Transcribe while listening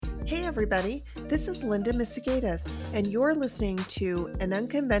Hey everybody, this is Linda Misigatis, and you're listening to An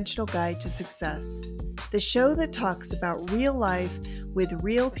Unconventional Guide to Success, the show that talks about real life with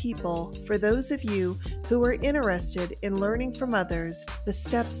real people for those of you who are interested in learning from others the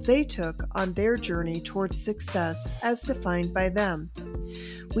steps they took on their journey towards success as defined by them.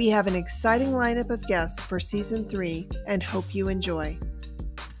 We have an exciting lineup of guests for Season 3 and hope you enjoy.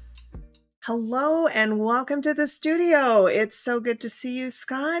 Hello and welcome to the studio. It's so good to see you,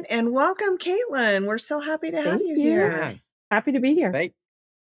 Scott, and welcome, Katelyn. We're so happy to have Thank you you. here. Happy to be here.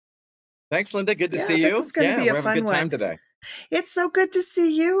 Thanks, Linda. Good to see you. This is going to be a we're having fun a good time one. today. It's so good to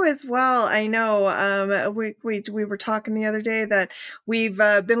see you as well. I know we were talking the other day that we've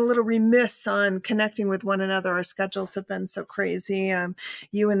been a little remiss on connecting with one another. Our schedules have been so crazy.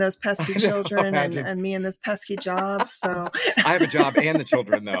 You and those pesky children and me and this pesky job. So I have a job and the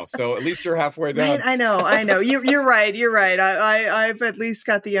children though. So at least you're halfway done. Right? I know. You're right. I've at least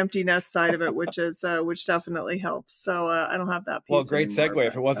got the empty nest side of it, which definitely helps. So I don't have that piece. Well, great anymore, segue.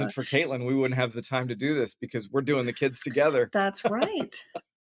 If it wasn't for Katelyn, we wouldn't have the time to do this because we're doing the kids together. That's right.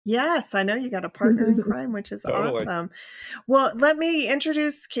 Yes, I know you got a partner in crime, which is Totally. awesome. Well, let me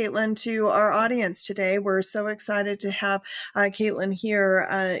introduce Katelyn to our audience today. We're so excited to have Katelyn here.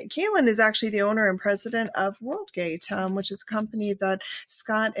 Katelyn is actually the owner and president of WorldGate, which is a company that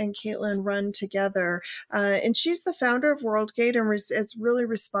Scott and Katelyn run together. And she's the founder of WorldGate and is really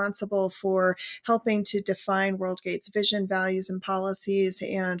responsible for helping to define WorldGate's vision, values, and policies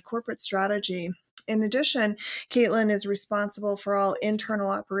and corporate strategy. In addition, Katelyn is responsible for all internal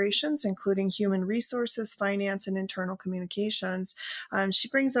operations, including human resources, finance, and internal communications. She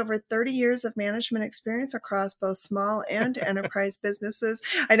brings over 30 years of management experience across both small and enterprise businesses.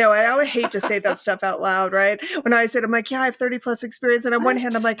 I know, I always hate to say that stuff out loud, right? When I said, I'm like, yeah, I have 30 plus experience. And on one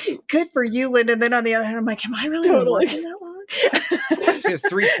hand, I'm like, good for you, Linda. And then on the other hand, I'm like, am I really been working that long? She has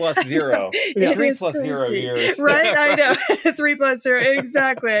 3 plus 0. Yeah. 3 plus 0 years. Right? I know. 3 plus 0.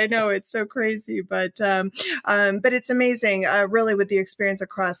 Exactly. I know. It's so crazy. But it's amazing, really, with the experience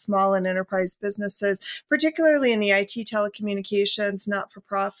across small and enterprise businesses, particularly in the IT, telecommunications,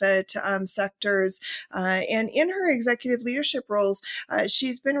 not-for-profit sectors. And in her executive leadership roles,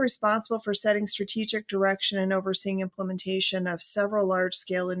 she's been responsible for setting strategic direction and overseeing implementation of several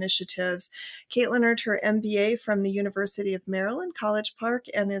large-scale initiatives. Katelyn earned her MBA from the University of Maryland, College Park,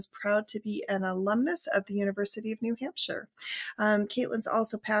 and is proud to be an alumnus of the University of New Hampshire. Katelyn's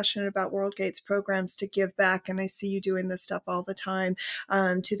also passionate about WorldGate's programs to give back, and I see you doing this stuff all the time,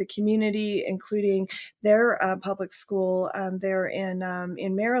 to the community, including their public school there in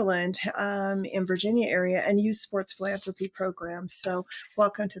Maryland, in Virginia area, and youth sports philanthropy programs. So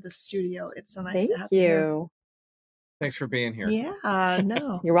welcome to the studio. It's so nice to have you here. Thanks for being here. Yeah,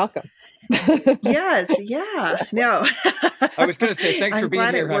 no. You're welcome. Yes, yeah, no. I was going to say thanks for being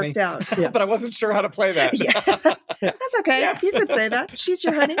here, honey. I'm glad it worked out. But I wasn't sure how to play that. Yeah. That's okay. Yeah. You could say that. She's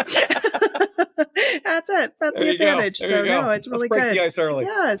your honey. That's it. That's the advantage. So no, it's really good. Let's break the ice early.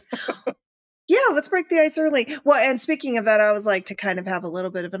 Yes. Yeah, let's break the ice early. Well, and speaking of that, I always like to kind of have a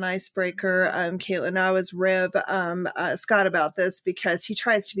little bit of an icebreaker. Katelyn, I always rib Scott about this because he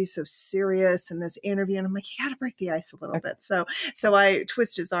tries to be so serious in this interview. And I'm like, you got to break the ice a little bit. So I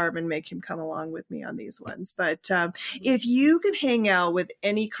twist his arm and make him come along with me on these ones. But if you could hang out with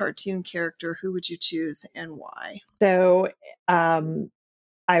any cartoon character, who would you choose and why? So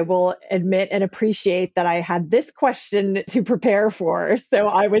I will admit and appreciate that I had this question to prepare for. So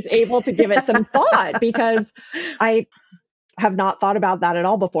I was able to give it some thought because I have not thought about that at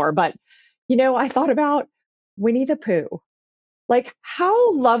all before. But, I thought about Winnie the Pooh. Like,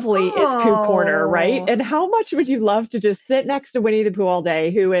 how lovely is Pooh Corner, right? And how much would you love to just sit next to Winnie the Pooh all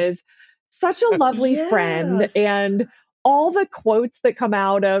day, who is such a lovely friend, and all the quotes that come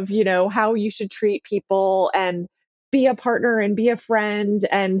out of, how you should treat people and be a partner and be a friend.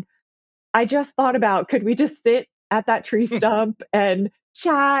 And I just thought about, could we just sit at that tree stump and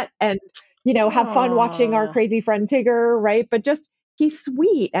chat and, have fun watching our crazy friend Tigger, right? But just, he's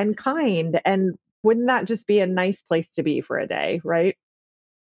sweet and kind. And wouldn't that just be a nice place to be for a day, right?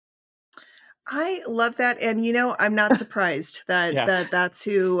 I love that. And, I'm not surprised that that's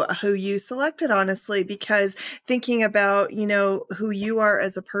who you selected, honestly, because thinking about, who you are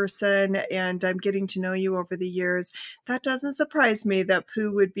as a person, and I'm getting to know you over the years, that doesn't surprise me that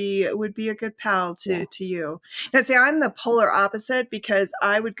Pooh would be a good pal to you. Now, see, I'm the polar opposite because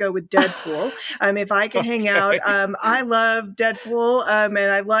I would go with Deadpool. If I could hang out, I love Deadpool, and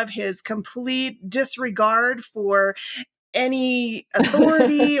I love his complete disregard for any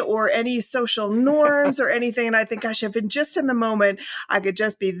authority or any social norms or anything. And I think, gosh, if just in the moment, I could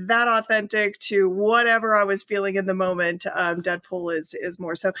just be that authentic to whatever I was feeling in the moment. Deadpool is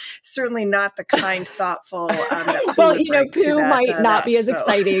more so. Certainly not the kind, though, that Pooh Well, would bring to Pooh might not be as so.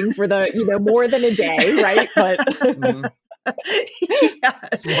 exciting for the, more than a day, right? But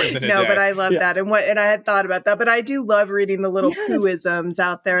yes. More than a no, day. but I love that. And I had thought about that, but I do love reading the little Yes. Pooh-isms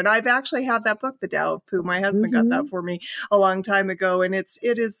out there. And I've actually had that book, The Tao of Pooh. My husband got that for me a long time ago. And it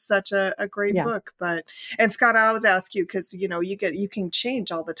is such a great book. And Scott, I always ask you, because you can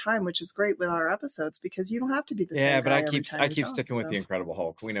change all the time, which is great with our episodes, because you don't have to be the same guy but I every keep time you talk, sticking with the Incredible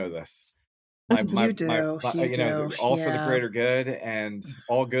Hulk. We know this. You do. All for the greater good, and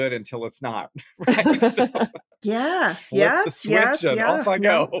all good until it's not. Right? So flip the switch and off I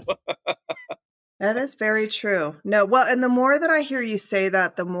go. That is very true. No, well, and the more that I hear you say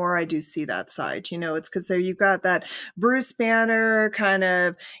that, the more I do see that side. It's because you've got that Bruce Banner kind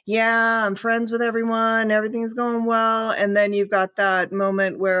of, yeah, I'm friends with everyone, everything's going well, and then you've got that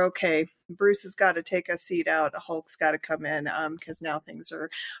moment where, okay, Bruce has got to take a seat out, Hulk's got to come in, because now things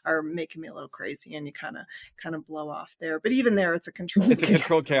are making me a little crazy, and you kind of blow off there. But even there, it's a controlled. It's a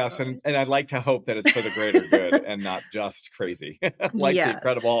controlled chaos, and I'd like to hope that it's for the greater good and not just crazy, like the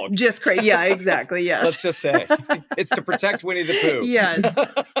Incredible Hulk. Just crazy, yeah, exactly. Yes. Let's just say it's to protect Winnie the Pooh. Yes.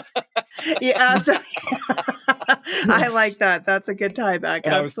 Yeah, absolutely. I like that. That's a good tie back.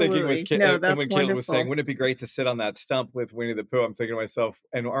 And absolutely. I was thinking, that's when wonderful. Katelyn was saying, wouldn't it be great to sit on that stump with Winnie the Pooh? I'm thinking to myself,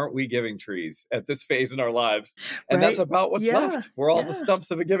 and aren't we giving trees at this phase in our lives? And that's about what's left. We're all the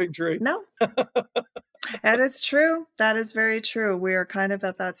stumps of a giving tree. No. That is true. That is very true. We are kind of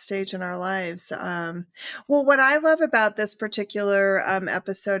at that stage in our lives. Well, what I love about this particular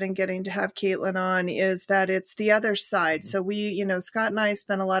episode and getting to have Katelyn on is that it's the other side. So we, Scott and I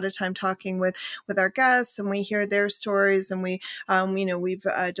spend a lot of time talking with our guests, and we hear their stories, and we, we've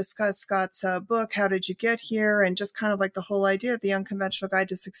discussed Scott's book, How Did You Get Here? And just kind of like the whole idea of the Unconventional Guide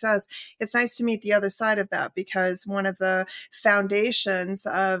to Success. It's nice to meet the other side of that, because one of the foundations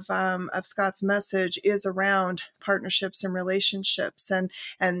of Scott's message is around partnerships and relationships,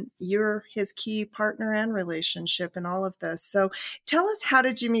 and you're his key partner and relationship in all of this. So tell us, how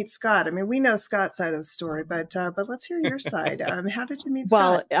did you meet Scott? I mean, we know Scott's side of the story, but let's hear your side. How did you meet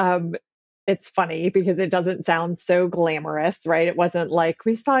Scott? Well, it's funny because it doesn't sound so glamorous, right? It wasn't like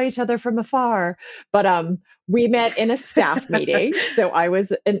we saw each other from afar, but we met in a staff meeting. So I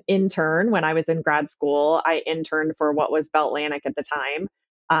was an intern when I was in grad school. I interned for what was Beltlantic at the time,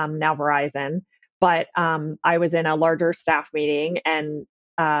 now Verizon. But I was in a larger staff meeting, and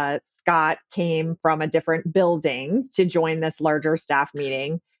Scott came from a different building to join this larger staff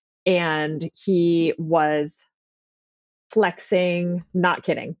meeting. And he was flexing, not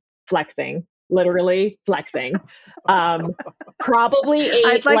kidding, flexing, literally flexing. Probably ate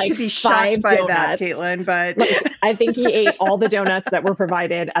I'd like to be shocked by donuts. that, Katelyn, but I think he ate all the donuts that were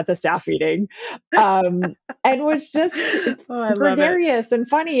provided at the staff meeting, and was just gregarious and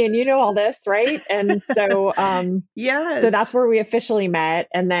funny, and all this, right? And so, yes, so that's where we officially met.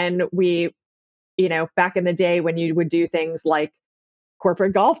 And then we, back in the day when you would do things like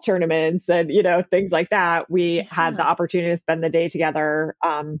corporate golf tournaments and things like that, we had the opportunity to spend the day together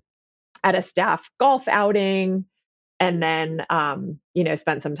at a staff golf outing, and then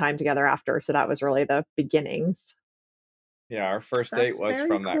spent some time together after. So that was really the beginnings. Yeah, our first date was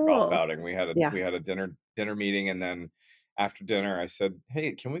from that golf outing. We had a dinner meeting, and then after dinner I said,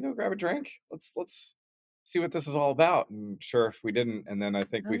 hey, can we go grab a drink? Let's see what this is all about. And sure, if we didn't, and then I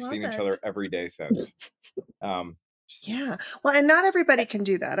think we've seen each other every day since. Yeah. Well, and not everybody can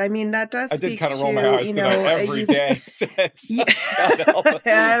do that. I mean, that does speak to, I did kind of roll my eyes every day since.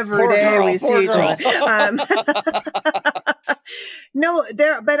 Every day we see each other. No,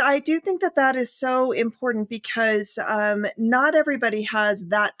 but I do think that is so important, because not everybody has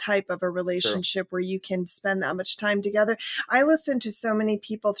that type of a relationship where you can spend that much time together. I listened to so many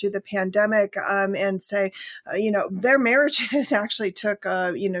people through the pandemic and say, their marriages actually took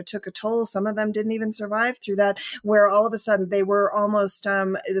a toll. Some of them didn't even survive through that, where all of a sudden they were almost,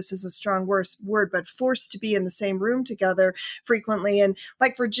 this is a strong word, but forced to be in the same room together frequently. And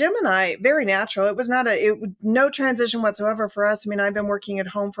like for Jim and I, very natural. It was no transition whatsoever for us. I mean, I've been working at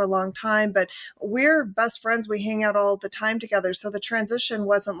home for a long time, but we're best friends. We hang out all the time together. So the transition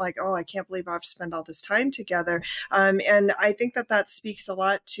wasn't like, oh, I can't believe I have to spend all this time together. And I think that speaks a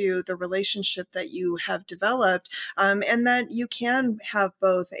lot to the relationship that you have developed, and that you can have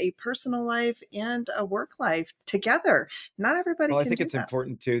both a personal life and a work life together. Not everybody can I think do it's that.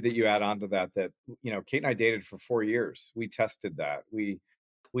 important too that you add on to that, Kate and I dated for 4 years. We tested that. We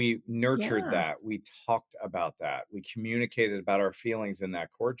We nurtured Yeah. that. We talked about that. We communicated about our feelings in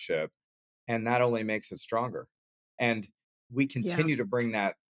that courtship, and that only makes it stronger. And we Yeah. continue to bring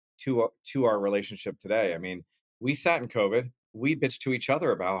that to our relationship today. I mean, we sat in COVID, we bitched to each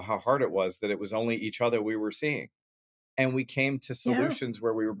other about how hard it was that it was only each other we were seeing. And we came to Yeah. solutions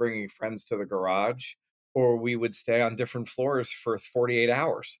where we were bringing friends to the garage, or we would stay on different floors for 48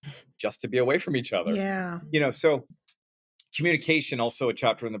 hours just to be away from each other. Yeah. So communication, also a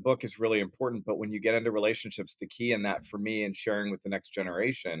chapter in the book, is really important. But when you get into relationships, the key in that for me and sharing with the next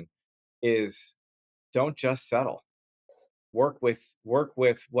generation is don't just settle. Work with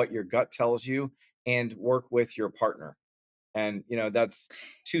what your gut tells you, and work with your partner. And that's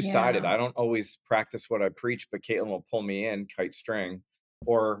two-sided. Yeah. I don't always practice what I preach, but Katelyn will pull me in kite string,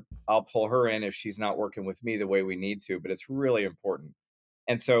 or I'll pull her in if she's not working with me the way we need to. But it's really important.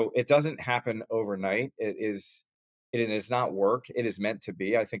 And so it doesn't happen overnight. It is not work. It is meant to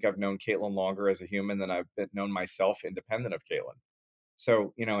be. I think I've known Katelyn longer as a human than I've known myself independent of Katelyn.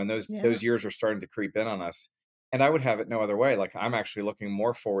 So, and those Yeah. those years are starting to creep in on us. And I would have it no other way. Like, I'm actually looking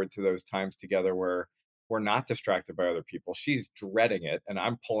more forward to those times together where we're not distracted by other people. She's dreading it, and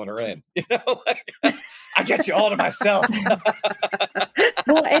I'm pulling her in. Like, I get you all to myself.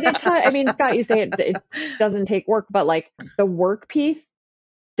 Well, and I mean, Scott, you say it doesn't take work, but like the work piece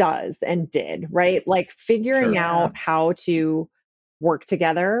does and did, right? Like figuring Sure. out how to work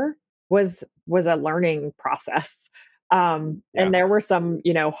together was a learning process. Yeah. And there were some,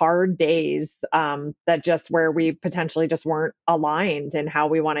 hard days that just where we potentially just weren't aligned in how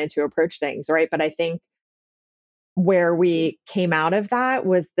we wanted to approach things, right? But I think where we came out of that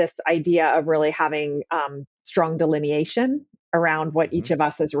was this idea of really having strong delineation around what each of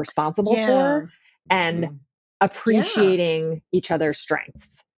us is responsible Yeah. for, and Mhm. appreciating each other's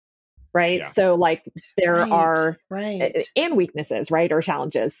strengths, right? Yeah. So like there are Right. and weaknesses, right? Or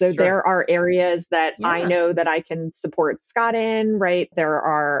challenges. So Sure. there are areas that I Yeah. know that I can support Scott in, right? There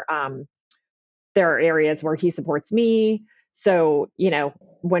are areas where he supports me. So,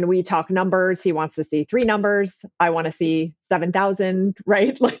 when we talk numbers, he wants to see 3 numbers. I want to see 7,000,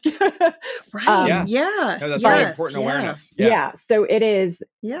 right? Like, Right. Yeah. Yeah. No, that's really Yes. important Yeah. awareness. Yeah. yeah. So it is,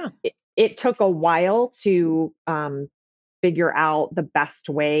 Yeah. it took a while to figure out the best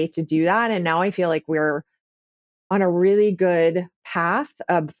way to do that. And now I feel like we're on a really good path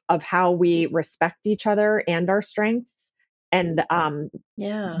of how we respect each other and our strengths, and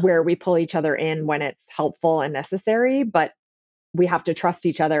Yeah. where we pull each other in when it's helpful and necessary. But we have to trust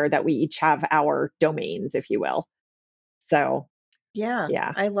each other that we each have our domains, if you will. So, Yeah.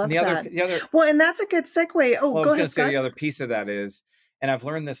 yeah. I And love the other, that. the other, Well, and that's a good segue. Oh, well, I go was going ahead, to say Scott. the other piece of that is, and I've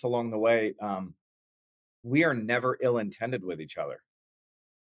learned this along the way, we are never ill-intended with each other.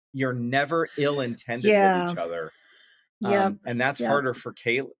 You're never ill-intended with Yeah. each other. Yep. And that's Yep. harder for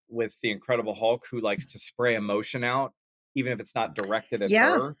Kate with the Incredible Hulk, who likes to spray emotion out, even if it's not directed at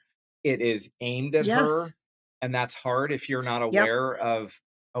Yeah. her. It is aimed at Yes. her, and that's hard if you're not Yep. aware of,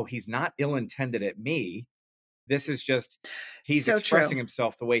 oh, he's not ill-intended at me. This is just, he's So expressing true.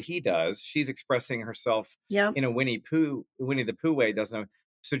 himself the way he does. She's expressing herself Yep. in a Winnie the Pooh way, doesn't.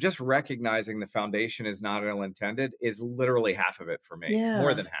 So just recognizing the foundation is not ill-intended is literally half of it for me, more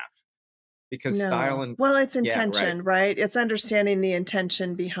Yeah. than half, because style No. and Well, it's yeah, right. intention, right? It's understanding the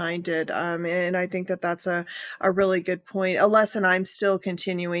intention behind it. And I think that that's a really good point. A lesson I'm still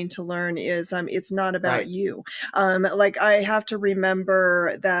continuing to learn is it's not about Right. you. Like I have to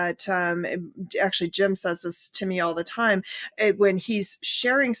remember that actually Jim says this to me all the time when he's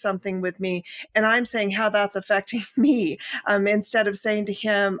sharing something with me and I'm saying how that's affecting me. Instead of saying to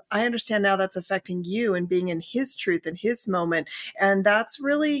him, I understand now that's affecting you, and being in his truth in his moment. And that's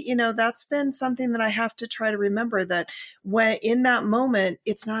really, that's been something that I have to try to remember, that when in that moment,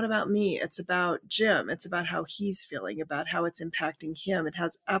 it's not about me. It's about Jim. It's about how he's feeling, about how it's impacting him. It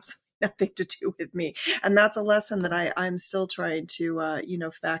has absolutely nothing to do with me. And that's a lesson that I'm still trying to,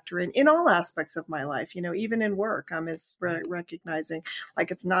 factor in all aspects of my life, even in work. I'm recognizing like,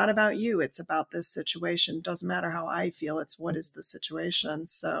 it's not about you. It's about this situation. It doesn't matter how I feel. It's what is the situation.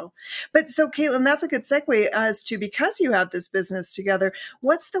 So Katelyn, that's a good segue as to, because you have this business together,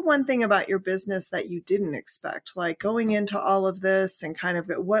 what's the one thing about your business that you didn't expect? Like going into all of this and kind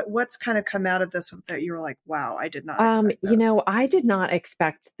of what's kind of come out of this that you were like, wow, I did not expect this. I did not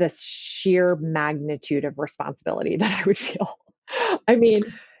expect this sheer magnitude of responsibility that I would feel. I mean,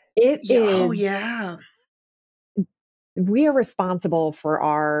 it Yeah. Oh, is, yeah. we are responsible for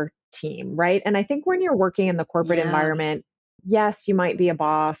our team, right? And I think when you're working in the corporate Yeah. environment, yes, you might be a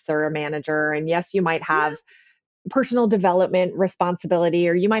boss or a manager, and yes, you might Yeah. have personal development responsibility,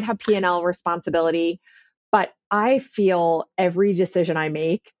 or you might have P&L responsibility. But I feel every decision I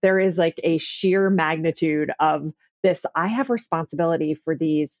make, there is like a sheer magnitude of this. I have responsibility for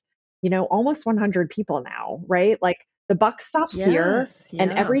these, almost 100 people now, right? Like the buck stops here, Yes.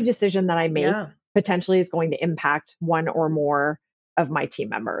 and Yeah. every decision that I make Yeah. potentially is going to impact one or more of my team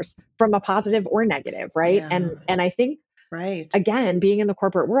members from a positive or negative, right? Yeah. And I think, Right. again, being in the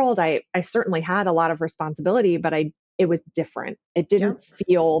corporate world, I certainly had a lot of responsibility, but it was different. It didn't Yep.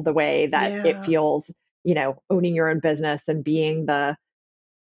 feel the way that it Yeah. feels, owning your own business and being the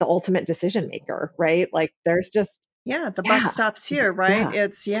ultimate decision maker, right? Like there's just, Yeah, the buck yeah, stops here, right? yeah.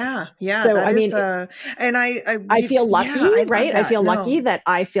 It's yeah, So, that I is mean, and I feel yeah, lucky, I love right? I that. feel No. lucky that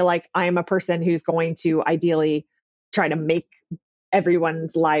I feel like I'm a person who's going to ideally try to make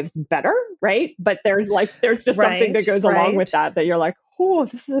everyone's lives better, right? But there's just something that Right, goes along with right. that you're like, oh,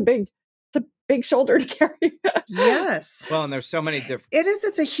 it's a big shoulder to carry. Yes. Well, and there's so many different, It is,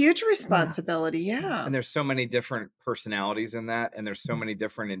 it's a huge Yeah. responsibility. Yeah. and there's so many different personalities in that, and there's so many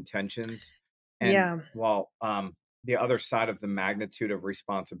different intentions. And Yeah. while the other side of the magnitude of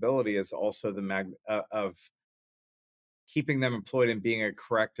responsibility is also the of keeping them employed and being a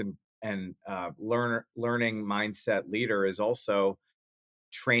correct and learning mindset leader is also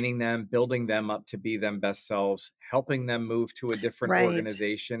training them, building them up to be them best selves, helping them move to a different Right.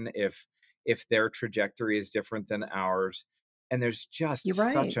 organization if their trajectory is different than ours. And there's You're just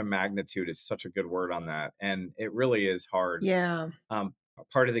such right. a magnitude, is such a good word on that. And it really is hard. Yeah. Um,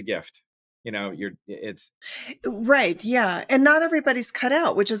 Part of the gift, it's Right. Yeah. And not everybody's cut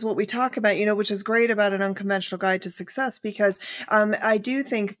out, which is what we talk about, which is great about an unconventional guide to success, because I do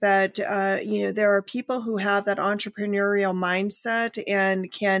think that, there are people who have that entrepreneurial mindset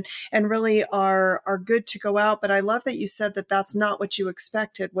and really are good to go out. But I love that you said that that's not what you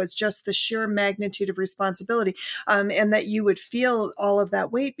expected, was just the sheer magnitude of responsibility, and that you would feel all of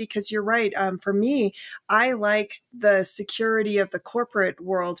that weight, because you're right. For me, I like the security of the corporate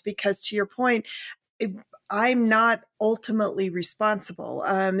world because, to your point, it, I'm not ultimately responsible.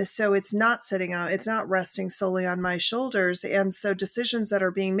 So it's not sitting out, it's not resting solely on my shoulders. And so decisions that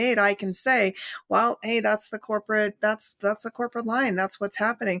are being made, I can say, well, hey, that's the corporate, that's a corporate line. That's what's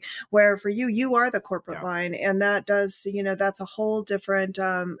happening. Where for you, you are the corporate yeah, line. And that does, that's a whole different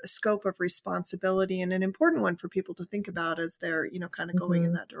scope of responsibility, and an important one for people to think about as they're, kind of going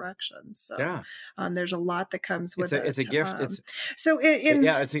in Mhm. that direction. So yeah, there's a lot that comes with it's a it. gift. So Yeah, go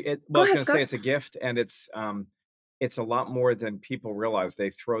well, I was ahead, going to say Scott. it's a gift, and it's a lot more than people realize.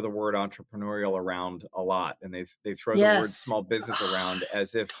 They throw the word entrepreneurial around a lot, and they throw the word Yes. small business around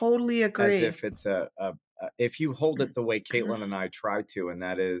Totally as agree. if it's if you hold it the way Katelyn and I try to, and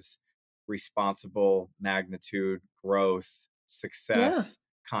that is responsible magnitude, growth, Yeah, success,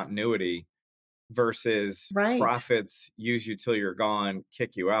 continuity, versus right. profits, use you till you're gone,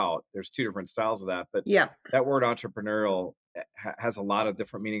 kick you out. There's two different styles of that, but Yeah, that word entrepreneurial has a lot of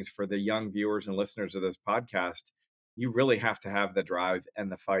different meanings for the young viewers and listeners of this podcast. You really have to have the drive and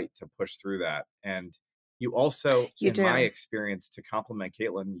the fight to push through that. And you also, you in my do. experience, to complement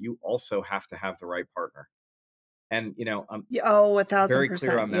Katelyn, you also have to have the right partner. And I'm Oh, very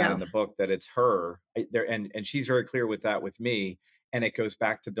clear 1,000%. on that Yeah. in the book, that it's her there, and she's very clear with that with me. And it goes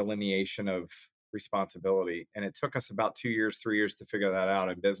back to delineation of responsibility. And it took us about 2 years, 3 years to figure that out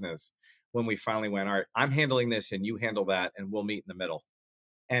in business, when we finally went, all right, I'm handling this and you handle that, and we'll meet in the middle.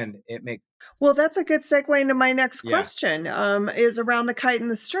 And it makes, Well, that's a good segue into my next yeah, question, is around the kite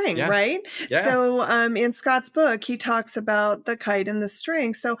and the string, yeah, right? yeah, So, in Scott's book, he talks about the kite and the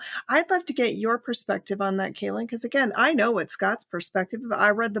string. So, I'd love to get your perspective on that, Katelyn, because again, I know what Scott's perspective. I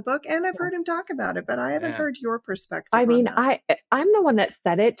read the book and I've Yeah. heard him talk about it, but I haven't yeah, heard your I perspective on mean, that. I'm the one that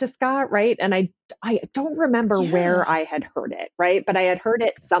said it to Scott, right? And I don't remember Yeah. where I had heard it, right? But I had heard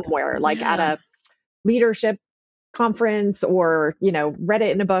it somewhere, like at Yeah. a leadership conference, or, read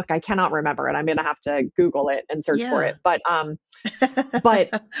it in a book. I cannot remember it. I'm going to have to Google it and search for Yeah. it.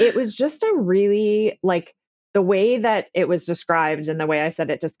 But it was just a really, like, the way that it was described and the way I said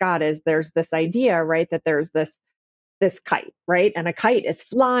it to Scott is, there's this idea, right? That there's this kite, right? And a kite is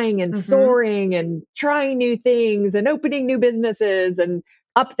flying and Hmm. soaring and trying new things and opening new businesses and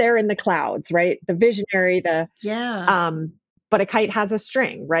up there in the clouds, right? The visionary, Yeah. um, but a kite has a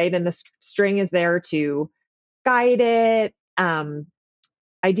string, right? And the string is there to guide it,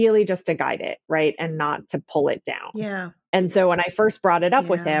 ideally just to guide it, right? And not to pull it down. Yeah. And so when I first brought it up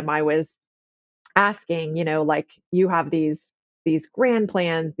with Yeah. him, I was asking, like, you have these grand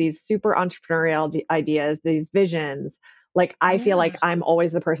plans, these super entrepreneurial ideas, these visions. Like, I feel like Yeah. I'm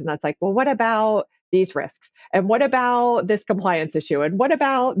always the person that's like, well, what about these risks? And what about this compliance issue? And what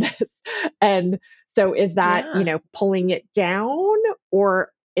about this? And so is that, Yeah. pulling it down,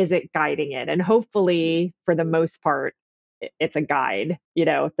 or is it guiding it? And hopefully, for the most part, it's a guide.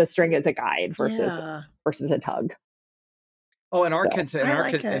 The string is a guide versus a tug. Oh, and I like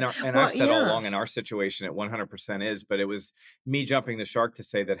it. and Well, I've said all along in our situation, it 100% is, but it was me jumping the shark to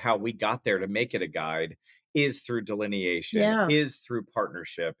say that how we got there to make it a guide is through delineation, is through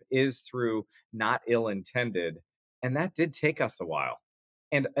partnership, is through not ill-intended, and that did take us a while.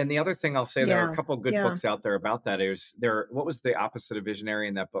 And the other thing I'll say, there are a couple of good books out there about that. What was the opposite of visionary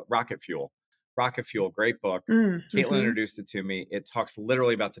in that book? Rocket Fuel. Rocket Fuel, great book. Katelyn introduced it to me. It talks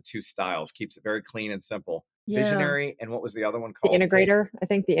literally about the two styles, keeps it very clean and simple. Visionary, and what was the other one called? The integrator. I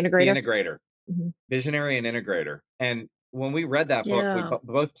think the integrator. The integrator. Visionary and integrator. And when we read that book,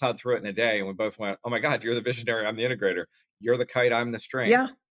 we both plowed through it in a day, and we both went, "Oh my God, you're the visionary, I'm the integrator. You're the kite, I'm the string."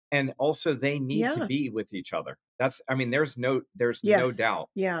 And also, they need to be with each other. There's no doubt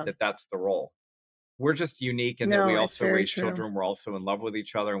that that's the role. We're just unique in that we also raise children. We're also in love with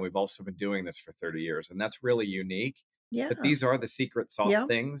each other, and we've also been doing this for 30 years, and that's really unique. But these are the secret sauce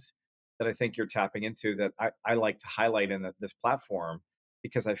things that I think you're tapping into, that I like to highlight in this platform,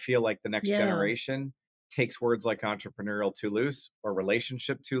 because I feel like the next generation takes words like entrepreneurial too loose, or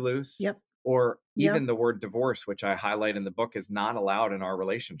relationship too loose, or even the word divorce, which I highlight in the book, is not allowed in our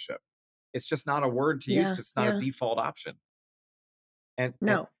relationship. It's just not a word to use, because it's not a default option.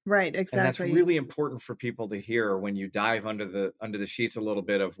 Right, exactly. And that's really important for people to hear when you dive under the sheets a little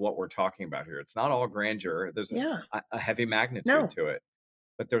bit of what we're talking about here. It's not all grandeur. There's a heavy magnitude to it,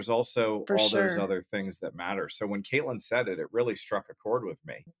 but there's also those other things that matter. So when Katelyn said it, it really struck a chord with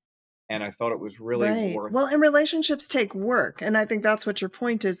me. And I thought it was really worth. Well, and relationships take work. And I think that's what your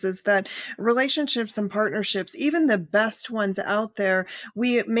point is that relationships and partnerships, even the best ones out there,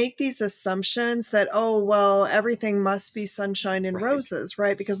 we make these assumptions that, oh, well, everything must be sunshine and roses,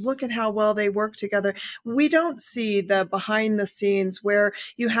 right? Because look at how well they work together. We don't see the behind the scenes where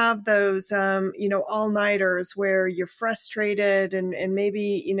you have those, all-nighters where you're frustrated and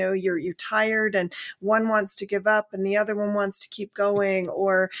maybe, you're tired and one wants to give up and the other one wants to keep going,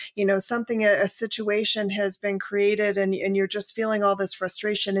 or, a situation has been created and you're just feeling all this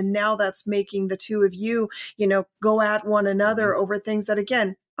frustration. And now that's making the two of you, go at one another over things that,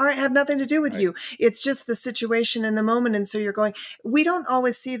 again, have nothing to do with you. It's just the situation in the moment. And so you're going, we don't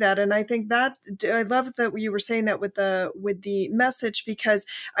always see that. And I think that I love that you were saying that with the message, because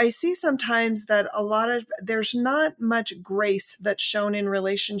I see sometimes that there's not much grace that's shown in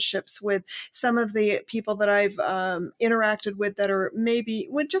relationships with some of the people that I've interacted with that are maybe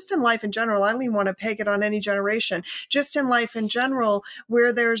just in life in general. I don't even want to peg it on any generation, just in life in general,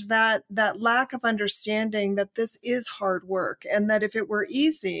 where there's that lack of understanding that this is hard work, and that if it were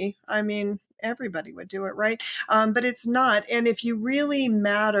easy, everybody would do it, right? But it's not. And if you really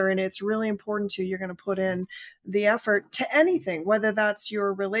matter and it's really important to you, you're going to put in the effort to anything, whether that's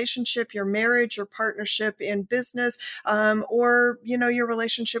your relationship, your marriage, your partnership in business, or, your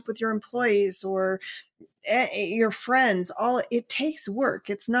relationship with your employees or your friends. It takes work.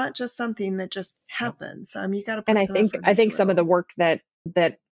 It's not just something that just happens. You got to put some effort into it. I think some of the work that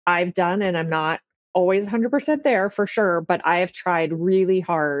I've done, and I'm not always 100% there for sure, but I have tried really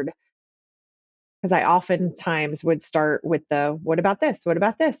hard, because I oftentimes would start with what about this? What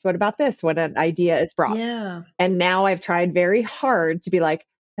about this? What about this? When an idea is brought. Yeah. And now I've tried very hard to be like,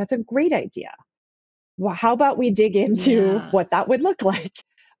 that's a great idea. Well, how about we dig into what that would look like?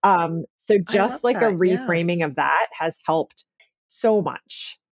 So just like a reframing of that has helped so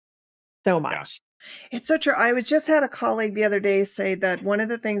much. So much. It's so true. I just had a colleague the other day say that one of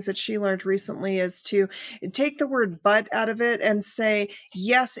the things that she learned recently is to take the word but out of it and say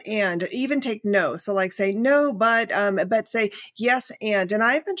yes and, even take no. So like say no, but say yes and. And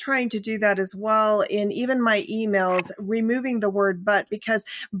I've been trying to do that as well in even my emails, removing the word but, because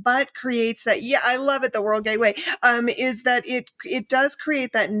but creates that, I love it, the World Gateway, is that it does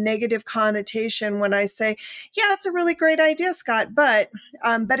create that negative connotation when I say, yeah, that's a really great idea, Scott, but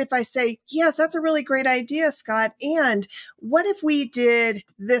if I say, yes, that's a really great idea, Scott, and what if we did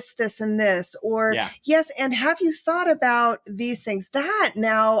this, this, and this? Or yes, and have you thought about these things? That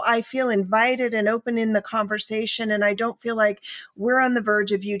now I feel invited and open in the conversation, and I don't feel like we're on the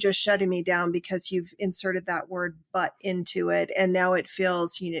verge of you just shutting me down because you've inserted that word but into it, and now it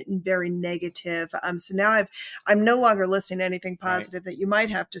feels very negative. So now I'm no longer listening to anything positive that you might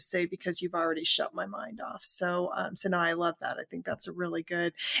have to say, because you've already shut my mind off. So now I love that. I think that's a really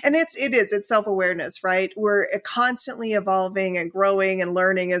good, and it's self-awareness, right? We're constantly evolving and growing and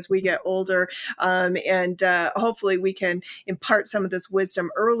learning as we get older. And hopefully we can impart some of this wisdom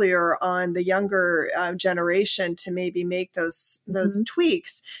earlier on the younger generation to maybe make those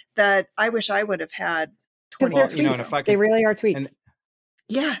tweaks that I wish I would have had 20 years ago. They really are tweaks.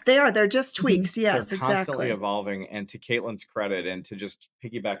 Yeah, they are. They're just tweaks. They're Yes, constantly exactly. evolving. And to Katelyn's credit, and to just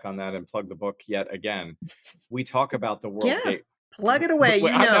piggyback on that and plug the book yet again, we talk about the World Yeah. Gate. Plug it away,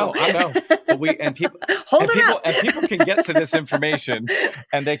 I know, but hold it up. And people can get to this information,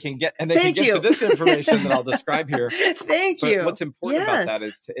 and they can get Thank to you. this information that I'll describe here. Thank But you. what's important about that Yes.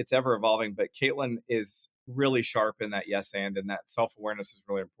 is it's ever evolving. But Katelyn is really sharp in that yes and that self-awareness is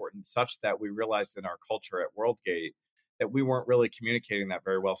really important, such that we realized in our culture at WorldGate that we weren't really communicating that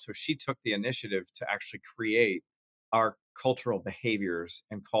very well. So she took the initiative to actually create our cultural behaviors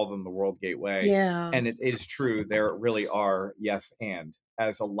and call them the WorldGate way. Yeah. And it is true, there really are yes and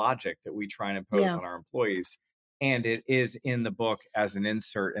as a logic that we try and impose on our employees. And it is in the book as an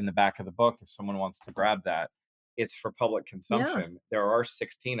insert in the back of the book if someone wants to grab that. It's for public consumption. There are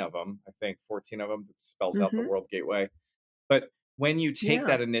 16 of them, I think 14 of them, that spells out the World Gateway. But when you take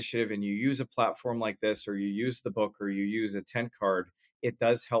that initiative and you use a platform like this, or you use the book, or you use a tent card, it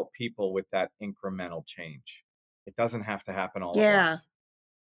does help people with that incremental change. It doesn't have to happen all at once.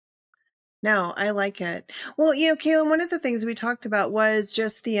 No, I like it. Well, Katelyn, one of the things we talked about was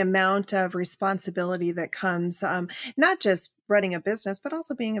just the amount of responsibility that comes, not just running a business, but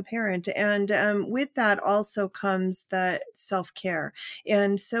also being a parent. And with that also comes the self-care.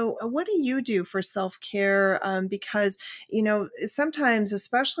 And so what do you do for self-care? Because, sometimes,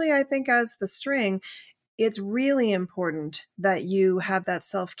 especially I think as the string, it's really important that you have that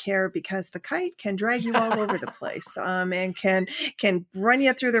self-care, because the kite can drag you all over the place, and can run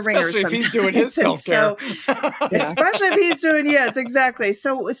you through the ringer Especially sometimes. if he's doing his self-care. Especially if he's doing, yes, exactly.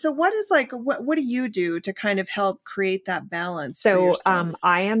 So what is what do you do to kind of help create that balance for yourself?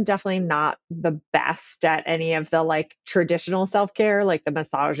 I am definitely not the best at any of the traditional self-care, like the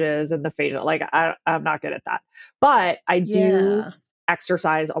massages and the facial. I'm not good at that. But I do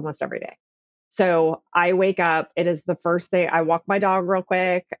exercise almost every day. So I wake up, it is the first thing, I walk my dog real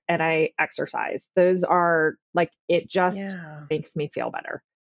quick and I exercise. Those are it just makes me feel better.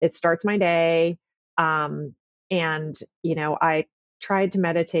 It starts my day. And, I tried to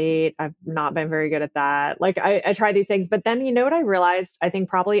meditate. I've not been very good at that. I try these things, but then what I realized, I think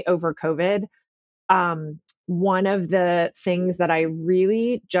probably over COVID, one of the things that I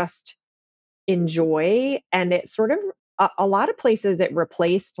really just enjoy, and it sort of a lot of places it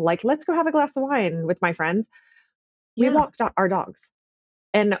replaced, let's go have a glass of wine with my friends. We walked our dogs,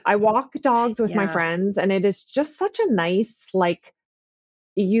 and I walk dogs with my friends, and it is just such a nice,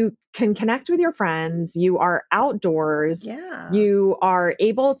 you can connect with your friends, you are outdoors, you are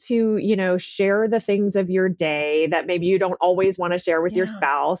able to share the things of your day that maybe you don't always want to share with your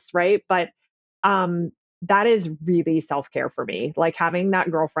spouse, right? But that is really self-care for me. Having that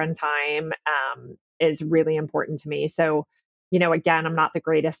girlfriend time is really important to me. So, again, I'm not the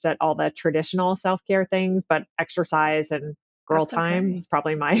greatest at all the traditional self-care things, but exercise and girl time is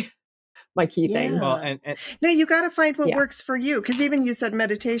probably my key thing. Well, no, you got to find what works for you. Because even you said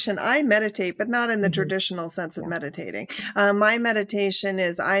meditation. I meditate, but not in the traditional sense of meditating. My meditation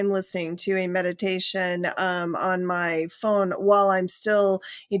is I'm listening to a meditation on my phone while I'm still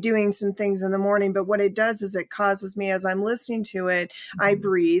doing some things in the morning. But what it does is it causes me, as I'm listening to it, I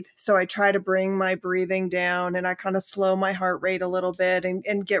breathe. So I try to bring my breathing down, and I kind of slow my heart rate a little bit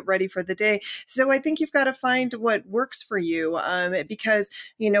and get ready for the day. So I think you've got to find what works for you, because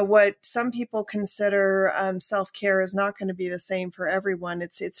what some people consider self-care is not going to be the same for everyone.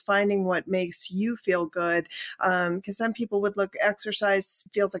 It's finding what makes you feel good. Because some people would look, exercise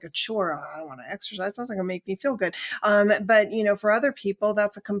feels like a chore. Oh, I don't want to exercise. That's not going to make me feel good. But for other people,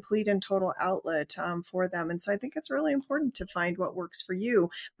 that's a complete and total outlet for them. And so I think it's really important to find what works for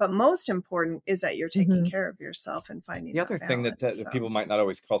you. But most important is that you're taking care of yourself and finding the other thing that people might not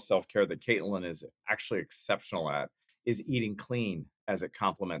always call self-care that Katelyn is actually exceptional at is eating clean as it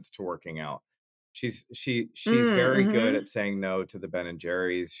complements to working out. She's very good at saying no to the Ben and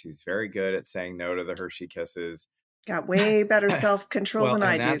Jerry's. She's very good at saying no to the Hershey Kisses. Got way better self-control than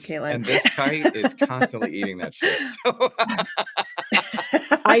I do, Katelyn. And this kite is constantly eating that shit. So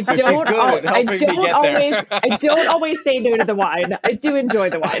I don't always say no to the wine. I do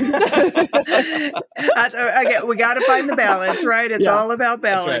enjoy the wine. Again, we got to find the balance, right? It's all about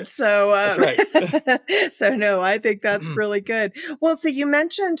balance. Right. So, so no, I think that's really good. Well, so you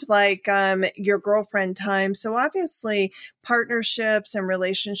mentioned your girlfriend time. So obviously partnerships and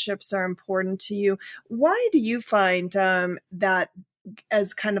relationships are important to you. Why do you find that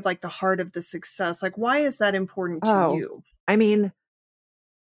as kind of the heart of the success? Why is that important to you? I mean,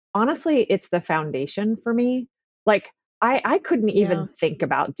 honestly, it's the foundation for me. I couldn't even think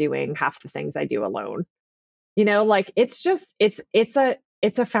about doing half the things I do alone. It's just, it's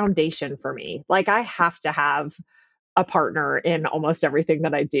a foundation for me. I have to have a partner in almost everything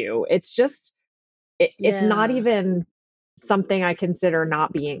that I do. It's just, it's not Yeah. even something I consider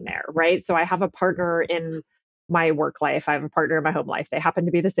not being there, right? So I have a partner in my work life. I have a partner in my home life. They happen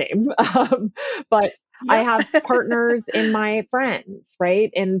to be the same. But I Yep. have partners in my friends,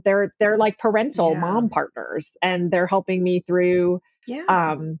 right? And they're like parental Yeah. mom partners, and they're helping me Yeah.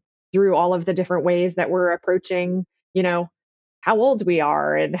 um through all of the different ways that we're approaching, you know, how old we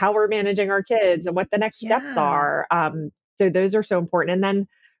are and how we're managing our kids and what the next steps Yeah. are. So those are so important. And then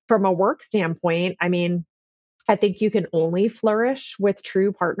from a work standpoint, I mean, I think you can only flourish with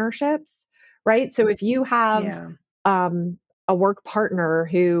true partnerships, right? So if you have Yeah. um, a work partner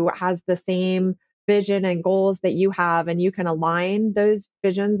who has the same vision and goals that you have, and you can align those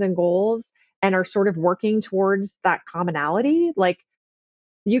visions and goals and are sort of working towards that commonality, like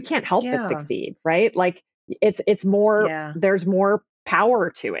you can't help but Yeah. succeed, right? Like it's more, Yeah. there's more power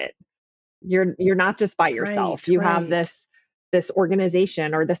to it. You're not just by yourself. Right. You have Right. this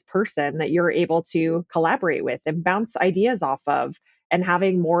organization or this person that you're able to collaborate with and bounce ideas off of, and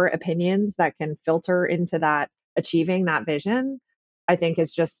having more opinions that can filter into that, achieving that vision, I think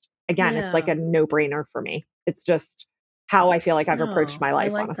is just, again, it's like Yeah. a no-brainer for me. It's just how I feel like I've approached No, my I life,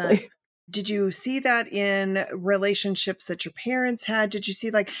 like that. honestly. Did you see that in relationships that your parents had? Did you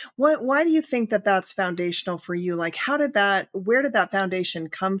see like what why do you think that that's foundational for you? Like how did that where did that foundation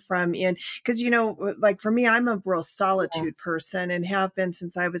come from in cuz like for me I'm a real Yeah. solitude person and have been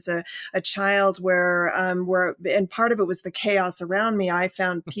since I was a child where and part of it was the chaos around me. I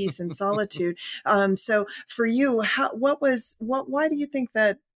found peace in solitude. So for you how what why do you think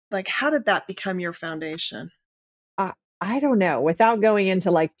that like how did that become your foundation? Uh, I don't know, without going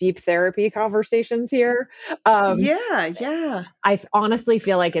into like deep therapy conversations here, um, Yeah, yeah. honestly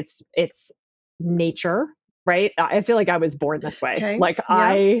feel like it's nature, right? I feel like I was born this way. Okay. Like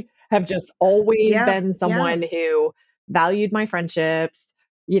Yep. I have just always Yeah, been yeah, someone who valued my friendships,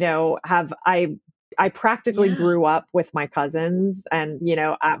 have I practically yeah. grew up with my cousins and,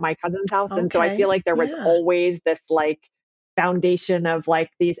 at my cousin's house. And so I feel Okay, like there was yeah. always this like foundation of like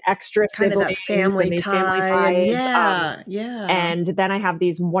these extra Kind of that siblings and family these family tie and ties. yeah, yeah, And then I have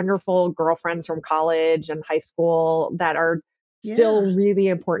these wonderful girlfriends from college and high school that are yeah, still really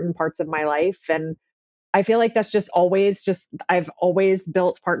important parts of my life. And I feel like that's just always just, I've always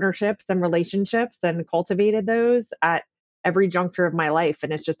built partnerships and relationships and cultivated those at every juncture of my life.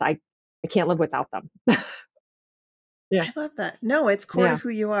 And it's just, I can't live without them. Yeah. I love that. No, it's core to Yeah. who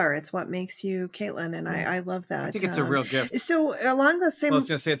you are. It's what makes you Caitlin, and Yeah. I love I that. think it's a real gift. So along the Well, I was same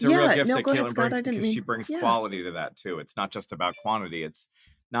gonna say it's a real yeah, gift no, that go ahead, Caitlin Scott. brings I didn't because she mean brings yeah, quality to that too. It's not just about quantity. It's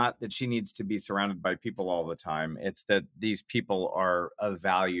not that she needs to be surrounded by people all the time. It's that these people are of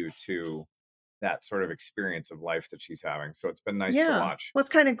value to that sort of experience of life that she's having. So it's been nice to yeah. watch. Well, it's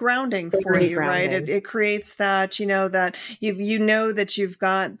kind of grounding for Very you, right? grounding. It creates that, that you know that you've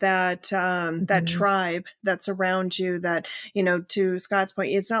got that that Mhm. tribe that's around you that, to Scott's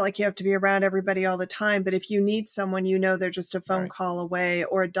point, it's not like you have to be around everybody all the time, but if you need someone, they're just a phone Right. call away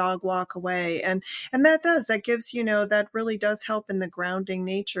or a dog walk away. And that gives, that really does help in the grounding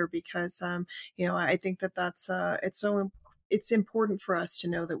nature because I think that that's it's important for us to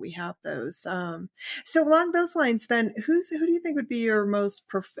know that we have those. So along those lines, then, who do you think would be your most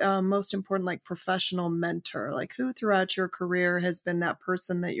important like professional mentor? Like who throughout your career has been that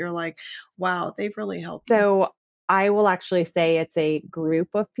person that you're like, wow, they've really helped me. So I will actually say it's a group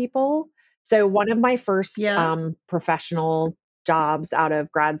of people. So one of my first Yeah, professional jobs out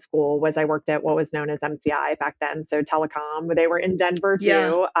of grad school was I worked at what was known as MCI back then, so telecom. They were in Denver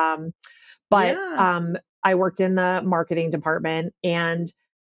yeah, too, but yeah, I worked in the marketing department, and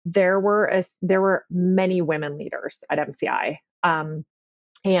there were many women leaders at MCI.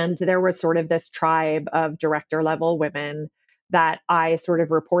 And there was sort of this tribe of director level women that I sort of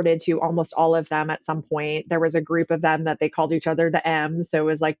reported to, almost all of them at some point. There was a group of them that they called each other the M's. So it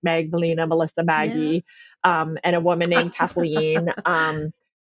was like Meg, Melina, Melissa, yeah. Maggie, and a woman named Kathleen.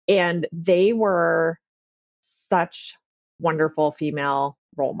 And they were such wonderful female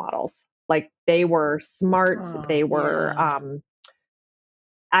role models. Like they were smart. Oh, They were, yeah,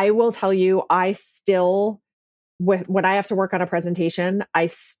 I will tell you, I still when I have to work on a presentation, I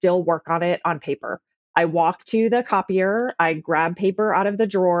still work on it on paper. I walk to the copier, I grab paper out of the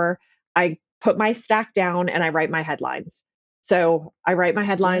drawer, I put my stack down, and I write my headlines. So I write my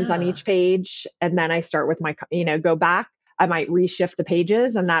headlines on yeah, each page, and then I start with go back. I might reshift the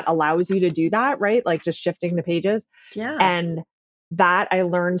pages, and that allows you to do that, right? Like just shifting the pages. yeah, And that I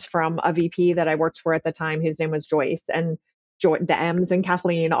learned from a VP that I worked for at the time, whose name was Joyce. And the M's and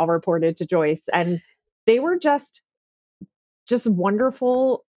Kathleen all reported to Joyce. And they were just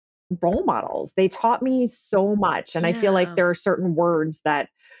wonderful role models. They taught me so much. And I feel like there are certain words that,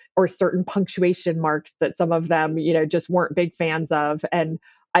 or certain punctuation marks that some of them, just weren't big fans of. And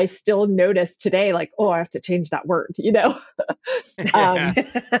I still notice today, like, oh, I have to change that word, Yeah.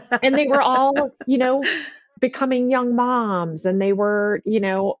 And they were all, becoming young moms, and they were,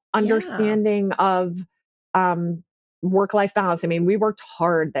 understanding of um, work-life balance. I mean, we worked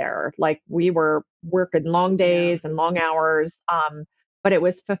hard there. Like, we were working long days and long hours, but it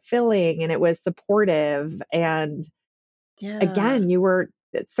was fulfilling and it was supportive. And again,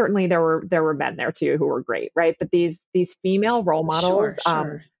 certainly there were men there too who were great, right? But these female role models,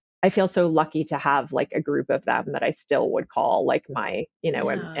 Sure. I feel so lucky to have like a group of them that I still would call like my,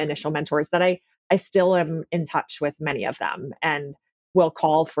 initial mentors, that I still am in touch with many of them, and will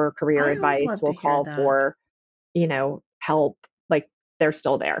call for career I always advice, love to will hear call that. for, help. Like, they're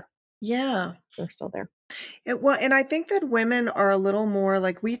still there. Yeah. They're still there. Well, and I think that women are a little more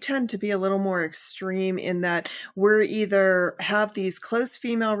like we tend to be a little more extreme in that we're either have these close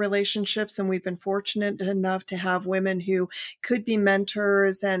female relationships, and we've been fortunate enough to have women who could be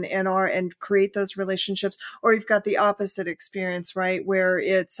mentors and create those relationships, or you've got the opposite experience, right? Where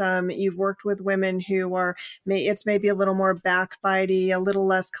it's you've worked with women who are it's maybe a little more backbitey, a little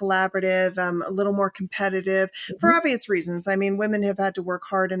less collaborative, a little more competitive for Mhm. obvious reasons. I mean, women have had to work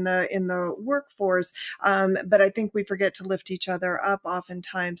hard in the workforce, but I think we forget to lift each other up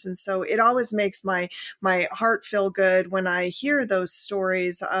oftentimes. And so it always makes my heart feel good when I hear those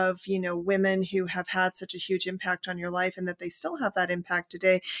stories of, women who have had such a huge impact on your life and that they still have that impact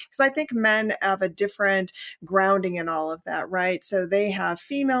today. Because I think men have a different grounding in all of that, right? So they have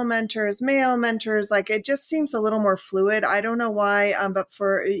female mentors, male mentors, like it just seems a little more fluid. I don't know why, but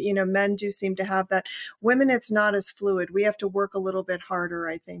for, men do seem to have that. Women, it's not as fluid. We have to work a little bit harder,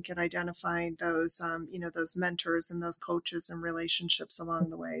 I think, at identifying those, those mentors and those coaches and relationships along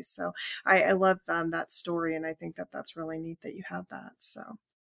the way. So I love that story, and I think that that's really neat that you have that. So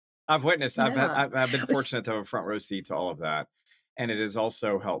I've witnessed. yeah. I've been fortunate to have a front row seat to all of that, and it has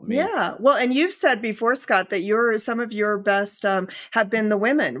also helped me. Yeah. Well, and you've said before, Scott, that some of your best have been the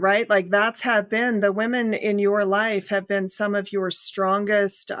women, right? Like that's have been the women in your life have been some of your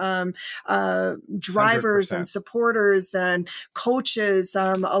strongest drivers and 100%. supporters and coaches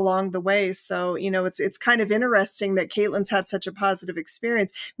along the way. So, it's kind of interesting that Katelyn's had such a positive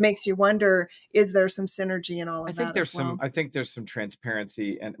experience. Makes you wonder, is there some synergy in all of that as well? I think there's some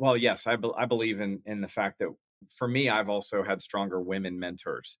transparency, and well, yes, I believe in the fact that for me, I've also had stronger women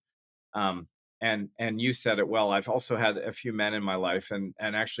mentors. Um, and you said it well. I've also had a few men in my life, and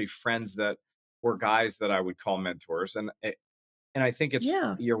actually friends that were guys that I would call mentors. And I think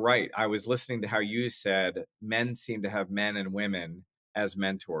Yeah. you're right. I was listening to how you said men seem to have men and women as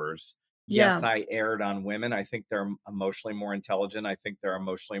mentors. Yes, Yeah. I erred on women. I think they're emotionally more intelligent. I think they're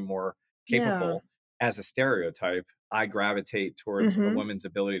emotionally more Yeah. capable. As a stereotype, I gravitate towards a Mm-hmm. woman's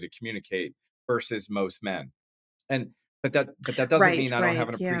ability to communicate versus most men. And but that doesn't Right. mean I don't have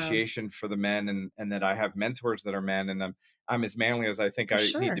Right. an Yeah. appreciation for the men, and that I have mentors that are men, and I'm as manly as I think I need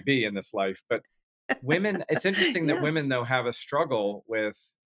to Sure. be in this life. But women, it's interesting that Yeah. women though have a struggle with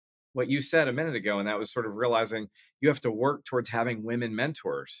what you said a minute ago, and that was sort of realizing you have to work towards having women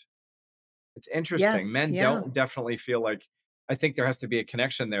mentors. It's interesting. Yes. Men Yeah. don't definitely feel like, I think there has to be a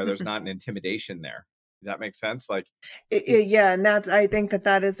connection there. There's not an intimidation there. Does that make sense? Like, it, Yeah, and I think that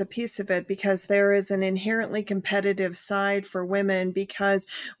that is a piece of it because there is an inherently competitive side for women because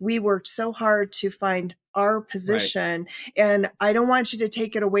we worked so hard to find our right. position, and I don't want you to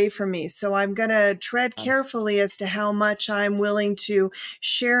take it away from me. So I'm going to tread Um, carefully as to how much I'm willing to